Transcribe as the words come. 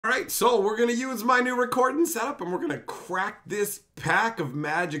Alright, so we're going to use my new recording setup and we're going to crack this pack of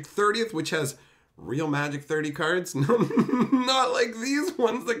Magic 30th, which has real Magic 30 cards. Not like these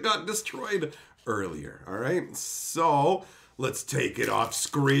ones that got destroyed earlier. Alright, so let's take it off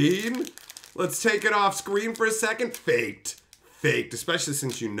screen. Let's take it off screen for a second. Faked. Faked, especially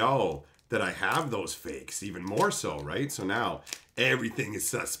since you know that I have those fakes. Even more so, right? So now everything is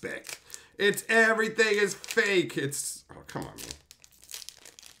suspect. Everything is fake. Oh, come on, man.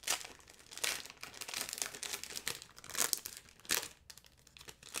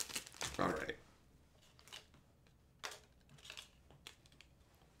 All right.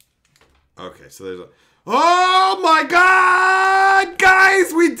 Okay, so there's a... Oh my God!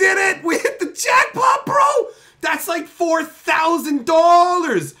 Guys, we did it! We hit the jackpot, bro! That's like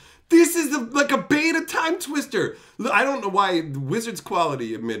 $4,000! This is like a beta time twister. I don't know why Wizards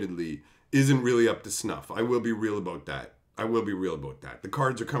quality, admittedly, isn't really up to snuff. I will be real about that. The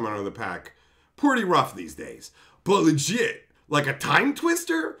cards are coming out of the pack pretty rough these days. But legit, like a time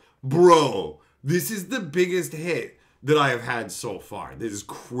twister? Bro, this is the biggest hit that I have had so far. This is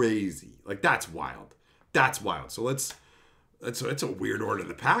crazy. Like, that's wild. That's wild. So it's a weird order of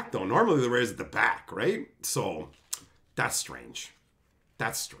the pack, though. Normally the rare's at the back, right? So that's strange.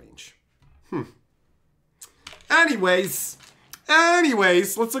 That's strange. Anyways,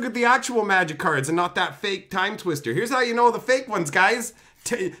 let's look at the actual Magic cards and not that fake time twister. Here's how you know the fake ones, guys.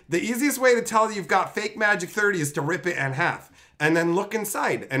 The easiest way to tell you've got fake Magic 30 is to rip it in half. And then look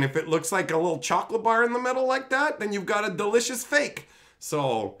inside. And if it looks like a little chocolate bar in the middle like that, then you've got a delicious fake.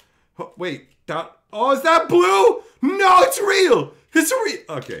 So, wait. Oh, is that blue? No, it's real. It's real.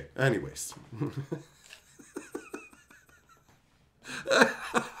 Okay, anyways.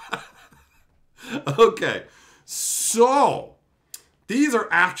 Okay, so these are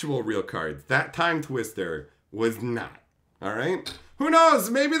actual real cards. That time twister was not. All right? Who knows?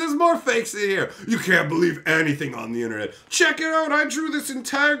 Maybe there's more fakes in here. You can't believe anything on the internet. Check it out. I drew this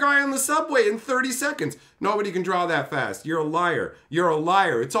entire guy on the subway in 30 seconds. Nobody can draw that fast. You're a liar. You're a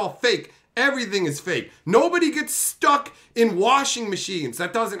liar. It's all fake. Everything is fake. Nobody gets stuck in washing machines.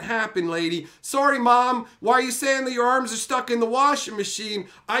 That doesn't happen, lady. Sorry, Mom. Why are you saying that your arms are stuck in the washing machine?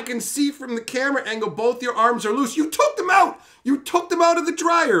 I can see from the camera angle both your arms are loose. You took them out. You took them out of the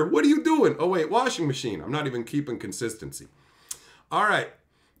dryer. What are you doing? Oh, wait, washing machine. I'm not even keeping consistency. All right.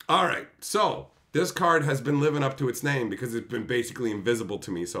 So this card has been living up to its name because it's been basically invisible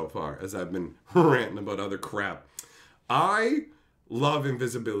to me so far as I've been ranting about other crap. I love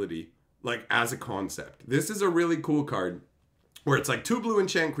invisibility, like as a concept. This is a really cool card where it's like 2 blue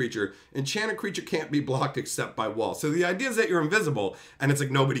enchant creature. Enchanted creature can't be blocked except by walls. So the idea is that you're invisible and it's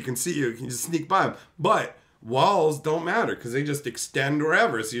like nobody can see you. You can just sneak by them. But walls don't matter because they just extend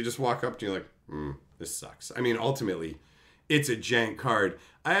wherever. So you just walk up to you like, this sucks. I mean, ultimately, it's a jank card.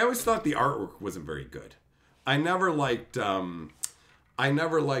 I always thought the artwork wasn't very good. I never liked the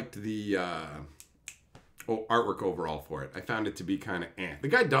artwork overall for it. I found it to be kind of eh. The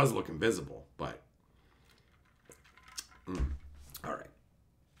guy does look invisible, but all right.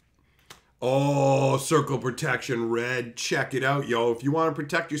 Oh, circle protection red. Check it out, yo. If you want to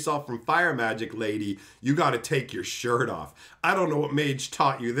protect yourself from fire magic, lady, you got to take your shirt off. I don't know what mage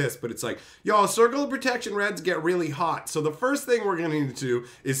taught you this, but it's like, yo, circle of protection reds get really hot. So the first thing we're going to need to do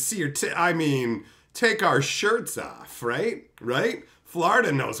is take our shirts off, right? Right?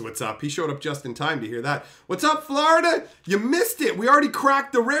 Florida knows what's up. He showed up just in time to hear that. What's up, Florida? You missed it. We already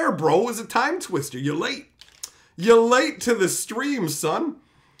cracked the rare, bro. It was a time twister. You're late. You're late to the stream, son.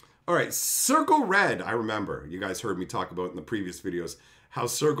 All right, Circle Red, I remember. You guys heard me talk about in the previous videos how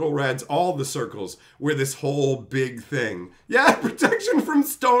Circle Reds, all the circles, were this whole big thing. Yeah, protection from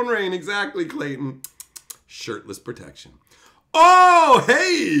Stone Rain. Exactly, Clayton. Shirtless protection. Oh,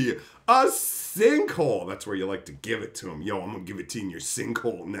 hey! A sinkhole. That's where you like to give it to him. Yo, I'm going to give it to you in your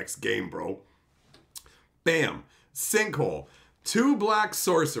sinkhole next game, bro. Bam. Sinkhole. 2 black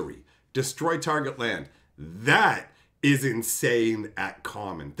sorcery. Destroy target land. That is insane at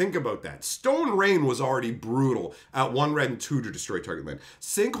common. Think about that. Stone Rain was already brutal at 1 red and 2 to destroy target land.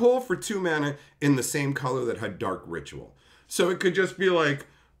 Sinkhole for 2 mana in the same color that had Dark Ritual. So it could just be like,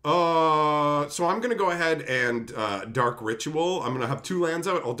 so I'm going to go ahead and Dark Ritual. I'm going to have 2 lands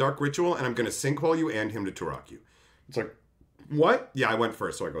out. I'll Dark Ritual, and I'm going to Sinkhole you and him to Turok you. It's like, what? Yeah, I went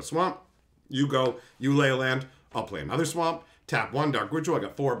first. So I go Swamp. You go. You lay a land. I'll play another Swamp. Tap 1 Dark Ritual. I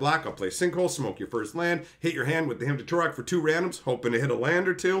got 4 black. I'll play Sinkhole. Smoke your first land. Hit your hand with the him to Turok for 2 randoms. Hoping to hit a land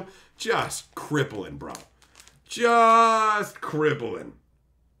or 2. Just crippling, bro. Just crippling.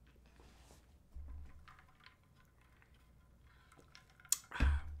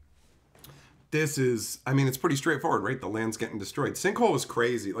 This is, I mean, it's pretty straightforward, right? The land's getting destroyed. Sinkhole was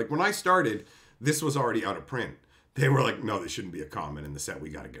crazy. Like, when I started, this was already out of print. They were like, no, this shouldn't be a common in the set. We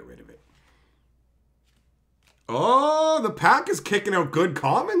got to get rid of it. Oh, the pack is kicking out good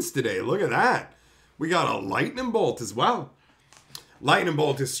commons today. Look at that. We got a Lightning Bolt as well. Lightning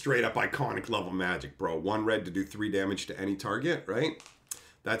Bolt is straight up iconic level magic, bro. 1 red to do 3 damage to any target, right?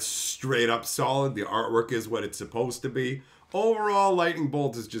 That's straight up solid. The artwork is what it's supposed to be. Overall, Lightning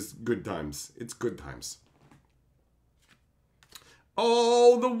Bolt is just good times. It's good times.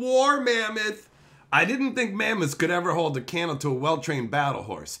 Oh, the War Mammoth. I didn't think mammoths could ever hold a candle to a well-trained battle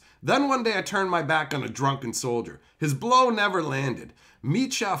horse. Then one day I turned my back on a drunken soldier. His blow never landed.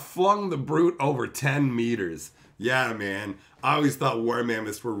 Misha flung the brute over 10 meters. Yeah, man. I always thought war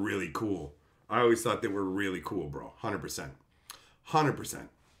mammoths were really cool. I always thought they were really cool, bro. 100%. 100%.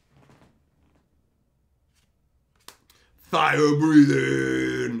 Fire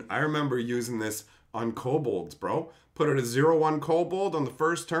breathing. I remember using this on kobolds, bro. Put it a 0-1 kobold on the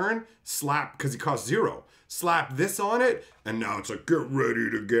first turn, slap, because he costs 0. Slap this on it, and now it's like, get ready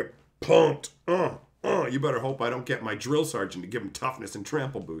to get pumped. You better hope I don't get my drill sergeant to give him toughness and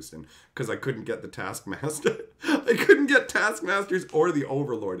trample boosting, because I couldn't get the Taskmaster. I couldn't get Taskmasters or the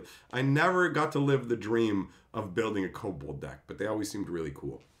Overlord. I never got to live the dream of building a kobold deck, but they always seemed really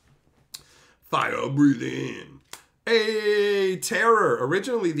cool. Fire breathing. Hey, Terror.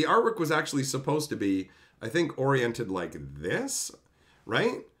 Originally, the artwork was actually supposed to be, I think, oriented like this,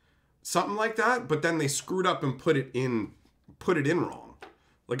 right? Something like that. But then they screwed up and put it in wrong.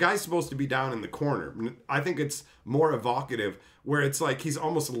 The guy's supposed to be down in the corner. I think it's more evocative, where it's like he's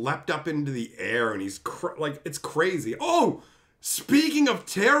almost leapt up into the air and he's like, it's crazy. Oh, speaking of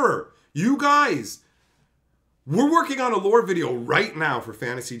Terror, you guys, we're working on a lore video right now for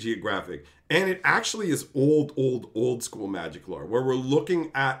Fantasy Geographic, and it actually is old school magic lore, where we're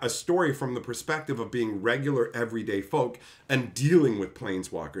looking at a story from the perspective of being regular everyday folk and dealing with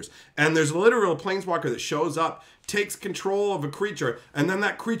planeswalkers. And there's a literal planeswalker that shows up, takes control of a creature, and then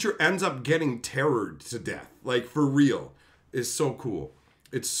that creature ends up getting terrored to death. Like, for real. It's so cool.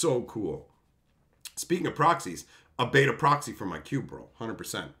 It's so cool. Speaking of proxies, a beta proxy for my cube, bro.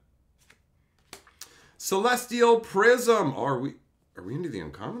 100%. Celestial Prism. Are we into the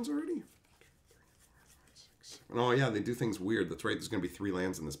uncommons already? Oh yeah, they do things weird. That's right, there's going to be 3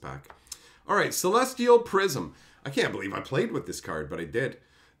 lands in this pack. All right, Celestial Prism. I can't believe I played with this card, but I did.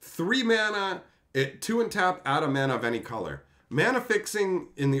 3 mana, 2 and tap, add a mana of any color. Mana fixing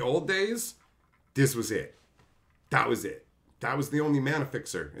in the old days, this was it. That was it. That was the only mana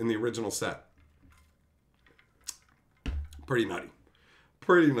fixer in the original set. Pretty nutty.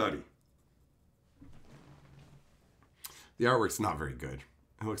 Pretty nutty. The artwork's not very good.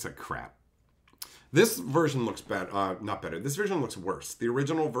 It looks like crap. This version looks bad. Not better. This version looks worse. The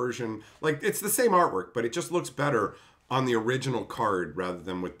original version, like, it's the same artwork, but it just looks better on the original card rather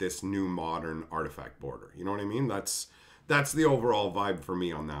than with this new modern artifact border. You know what I mean? That's the overall vibe for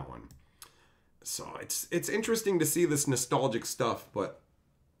me on that one. So it's interesting to see this nostalgic stuff, but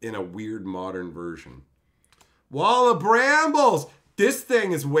in a weird modern version. Wall of Brambles! This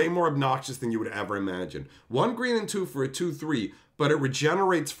thing is way more obnoxious than you would ever imagine. 1 green and 2 for a 2/3, but it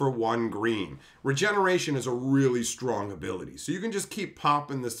regenerates for 1 green. Regeneration is a really strong ability. So you can just keep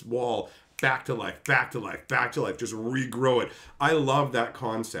popping this wall back to life, back to life, back to life. Just regrow it. I love that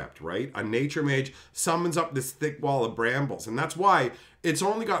concept, right? A nature mage summons up this thick wall of brambles. And that's why it's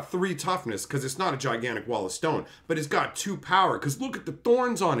only got 3 toughness, because it's not a gigantic wall of stone. But it's got 2 power, because look at the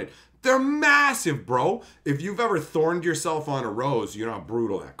thorns on it. They're massive, bro. If you've ever thorned yourself on a rose, you know how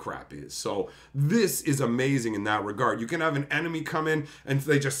brutal that crap is. So this is amazing in that regard. You can have an enemy come in and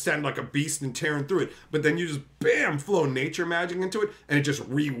they just send like a beast and tearing through it. But then you just, bam, flow nature magic into it and it just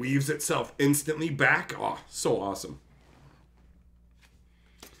reweaves itself instantly back. Oh, so awesome.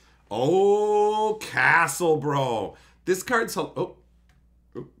 Oh, Castle, bro. This card's... Oh,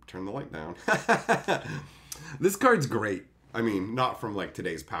 turn the light down. This card's great. I mean, not from like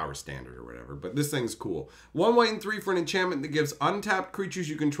today's power standard or whatever, but this thing's cool. 1 white and 3 for an enchantment that gives untapped creatures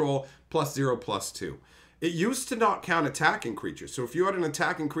you control +0/+2. It used to not count attacking creatures. So if you had an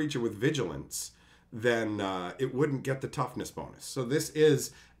attacking creature with vigilance, then it wouldn't get the toughness bonus. So this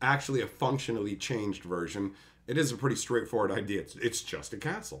is actually a functionally changed version. It is a pretty straightforward idea. It's just a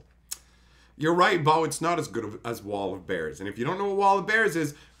castle. You're right, Bo. It's not as good as Wall of Bears. And if you don't know what Wall of Bears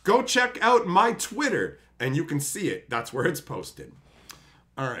is, go check out my Twitter. And you can see it. That's where it's posted.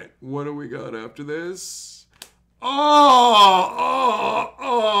 All right. What do we got after this? Oh,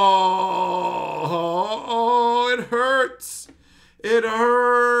 it hurts. It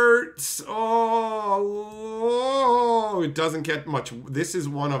hurts. Oh, it doesn't get much. This is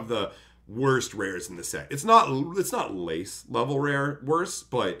one of the worst rares in the set. It's not lace level rare worse,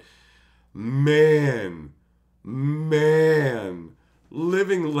 but man, Living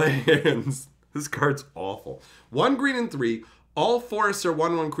Lands. This card's awful. 1 green and 3. All forests are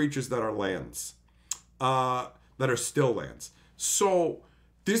 1/1 creatures that are lands. That are still lands. So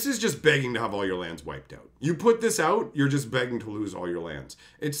this is just begging to have all your lands wiped out. You put this out, you're just begging to lose all your lands.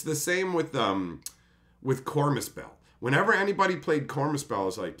 It's the same with Cormusbell. Whenever anybody played Cormusbell, I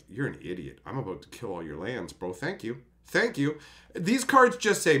was like, you're an idiot. I'm about to kill all your lands, bro. Thank you. Thank you. These cards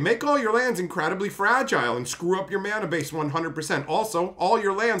just say, make all your lands incredibly fragile and screw up your mana base 100%. Also, all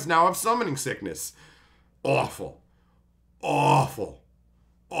your lands now have summoning sickness. Awful. Awful.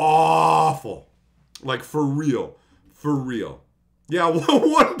 Awful. Like, for real. For real. Yeah,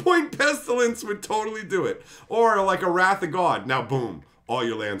 1 point Pestilence would totally do it. Or like a Wrath of God. Now, boom. All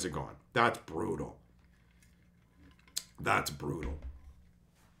your lands are gone. That's brutal. That's brutal.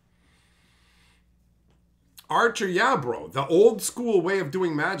 Archer, yeah, bro. The old school way of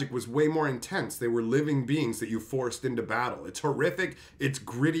doing Magic was way more intense. They were living beings that you forced into battle. It's horrific, it's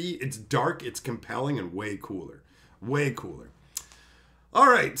gritty, it's dark, it's compelling, and way cooler. Way cooler. All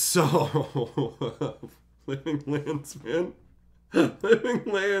right, so Living Lands, man. Living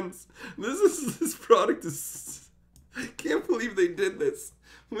Lands. This product is... I can't believe they did this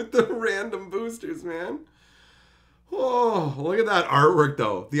with the random boosters, man. Oh, look at that artwork,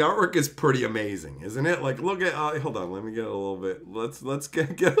 though. The artwork is pretty amazing, isn't it? Like, look at... hold on, let me get a little bit... Let's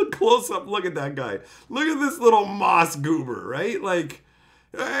get a close-up look at that guy. Look at this little moss goober, right? Like,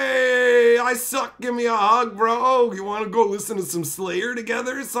 hey, I suck, give me a hug, bro. You want to go listen to some Slayer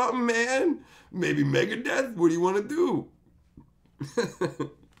together or something, man? Maybe Megadeth? What do you want to do?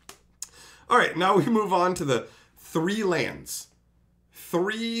 All right, now we move on to the 3 lands.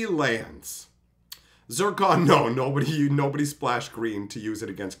 3 lands. Zircon, no, nobody splashed green to use it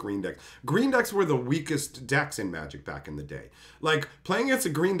against green decks. Green decks were the weakest decks in Magic back in the day. Like, playing against a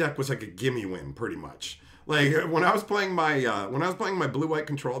green deck was like a gimme win, pretty much. Like, when I was playing my blue-white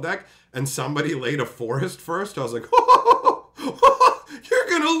control deck and somebody laid a forest first, I was like, you're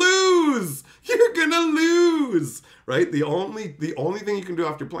gonna lose! You're gonna lose! Right? The only thing you can do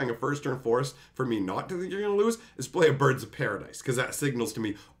after playing a first turn forest for me not to think you're gonna lose is play a Birds of Paradise, because that signals to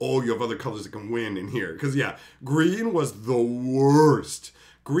me, oh, you have other colors that can win in here. Because yeah, green was the worst.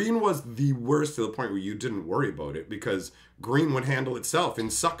 Green was the worst to the point where you didn't worry about it, because green would handle itself in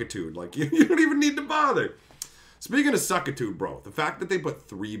Suckitude. Like, you don't even need to bother. Speaking of Suckitude, bro, the fact that they put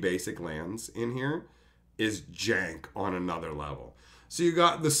 3 basic lands in here is jank on another level. So you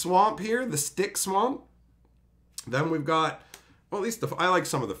got the swamp here, the stick swamp. Then we've got, well, at least I like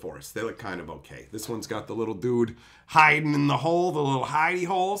some of the forests. They look kind of okay. This one's got the little dude hiding in the hole, the little hidey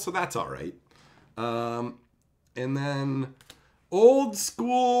hole, so that's all right. And then old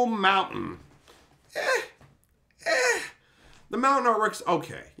school mountain. The mountain artwork's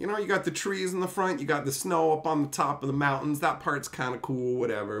okay. You know, you got the trees in the front, you got the snow up on the top of the mountains. That part's kind of cool,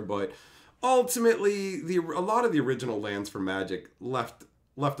 whatever. But ultimately, a lot of the original lands for Magic left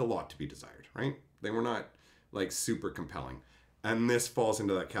a lot to be desired, right? They were not like super compelling. And this falls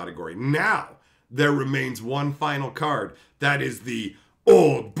into that category. Now, there remains one final card. That is the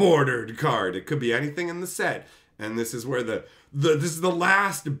old bordered card. It could be anything in the set. And this is where this is the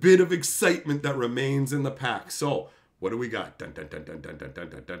last bit of excitement that remains in the pack. So, what do we got? Dun, dun, dun, dun, dun, dun, dun,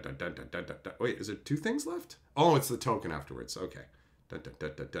 dun, dun, dun, dun, dun, dun, dun. Wait, is there 2 things left? Oh, it's the token afterwards. Okay. Dun, dun,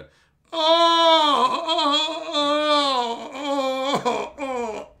 dun, dun, dun.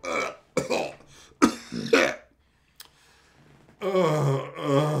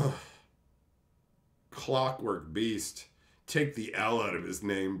 Clockwork Beast. Take the L out of his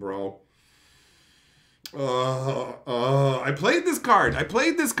name, bro. I played this card. I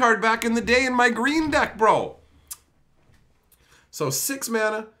played this card back in the day in my green deck, bro. So 6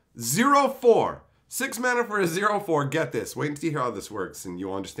 mana, 0/4. 6 mana for a 0/4. Get this. Wait until you hear how this works and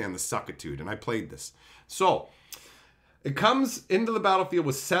you'll understand the Suckitude. And I played this. So it comes into the battlefield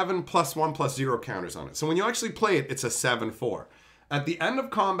with 7 +1/+0 counters on it. So when you actually play it, it's a 7/4. At the end of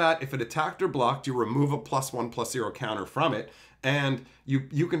combat, if it attacked or blocked, you remove a +1/+0 counter from it. And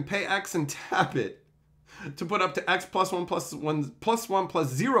you can pay X and tap it to put up to X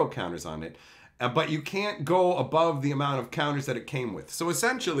 +1/+0 counters on it. But you can't go above the amount of counters that it came with. So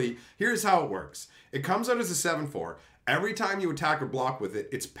essentially, here's how it works. It comes out as a 7/4. Every time you attack or block with it,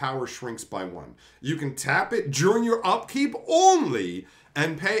 its power shrinks by 1. You can tap it during your upkeep only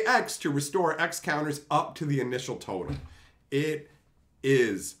and pay X to restore X counters up to the initial total. It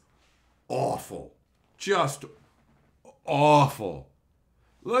is awful. Just awful.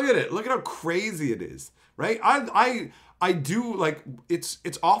 Look at it. Look at how crazy it is, right? I do like, it's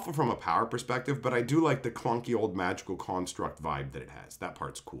awful from a power perspective, but I do like the clunky old magical construct vibe that it has. That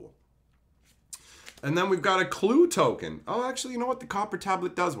part's cool. And then we've got a clue token. Oh, actually, you know what? The copper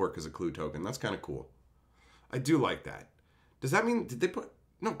tablet does work as a clue token. That's kind of cool. I do like that. Does that mean, did they put,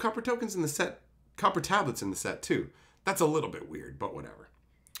 no, copper tokens in the set, copper tablets in the set too. That's a little bit weird, but whatever.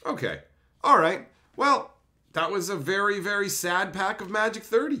 Okay. All right. Well, that was a very, very sad pack of Magic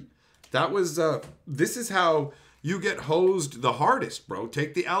 30. That was, this is how you get hosed the hardest, bro.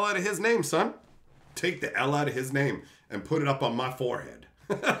 Take the L out of his name, son. Take the L out of his name and put it up on my forehead.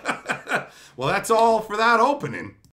 Well, that's all for that opening.